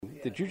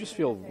did you just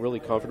feel really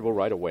comfortable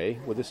right away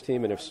with this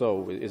team? And if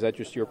so, is that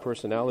just your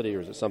personality,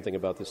 or is it something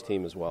about this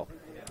team as well?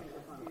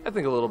 I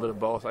think a little bit of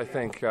both. I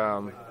think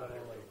I'm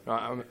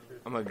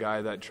a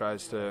guy that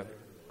tries to,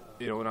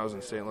 when I was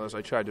in St. Louis,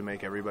 I tried to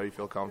make everybody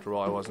feel comfortable.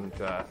 I wasn't,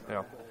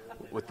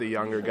 with the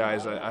younger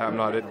guys, I'm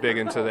not big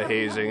into the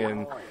hazing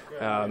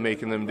and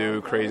making them do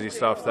crazy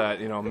stuff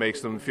that,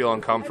 makes them feel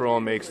uncomfortable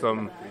and makes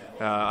them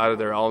out of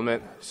their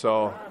element.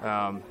 So,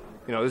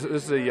 this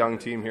is a young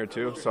team here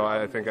too, so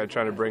I think I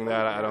try to bring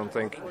that. I don't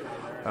think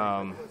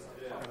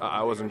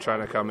I wasn't trying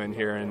to come in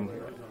here and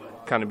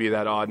kind of be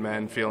that odd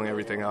man feeling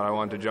everything out. I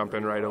wanted to jump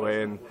in right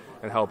away and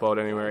help out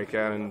anywhere I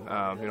can.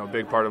 And a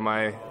big part of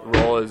my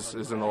role is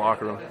in the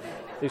locker room.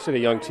 You said a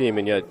young team,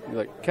 and yet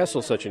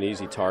Kessel's such an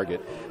easy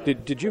target.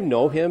 Did you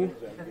know him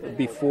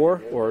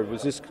before, or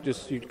was this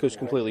just you just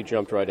completely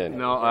jumped right in?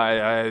 No,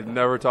 I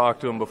never talked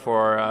to him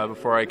before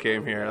I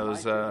came here. It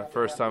was the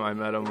first time I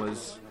met him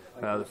was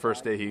the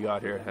first day he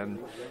got here, and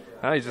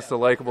he's just a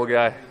likable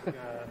guy.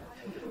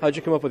 How'd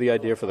you come up with the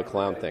idea for the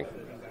clown thing?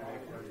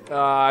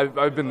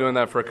 I've been doing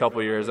that for a couple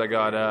of years. I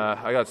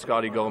got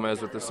Scotty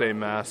Gomez with the same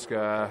mask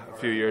a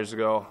few years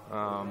ago.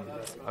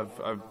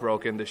 I've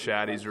broke into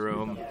Shaddy's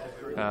room.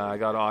 I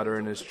got Otter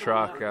in his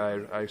truck.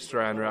 I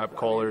strand wrapped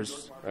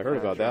Kohler's. I heard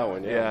about that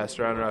one. Yeah,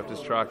 strand wrapped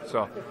his truck.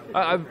 So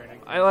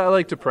I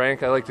like to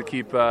prank. I like to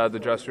keep the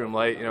dressing room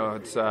light.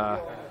 It's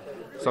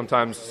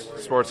sometimes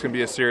sports can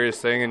be a serious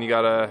thing, and you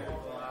gotta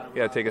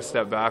take a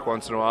step back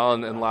once in a while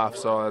and laugh.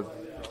 So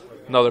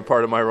another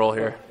part of my role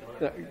here.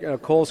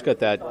 Cole's got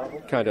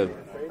that kind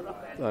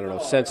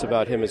of, sense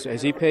about him.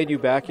 Has he paid you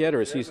back yet,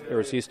 or is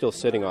he still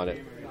sitting on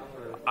it?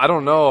 I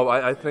don't know.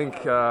 I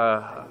think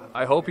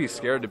I hope he's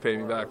scared to pay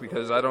me back,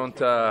 because I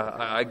don't.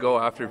 I go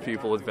after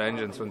people with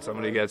vengeance when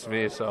somebody gets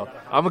me. So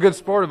I'm a good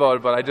sport about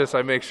it, but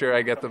I make sure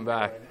I get them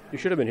back. You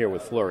should have been here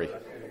with Fleury,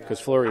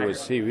 because Fleury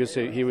was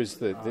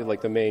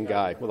the main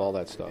guy with all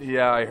that stuff.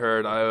 Yeah, I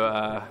heard.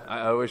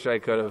 I wish I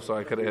could have, so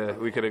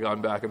we could have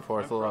gone back and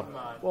forth a little.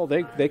 Well,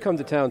 they come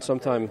to town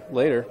sometime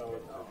later.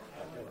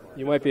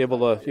 You might be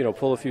able to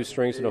pull a few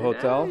strings in a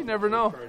hotel. You never know.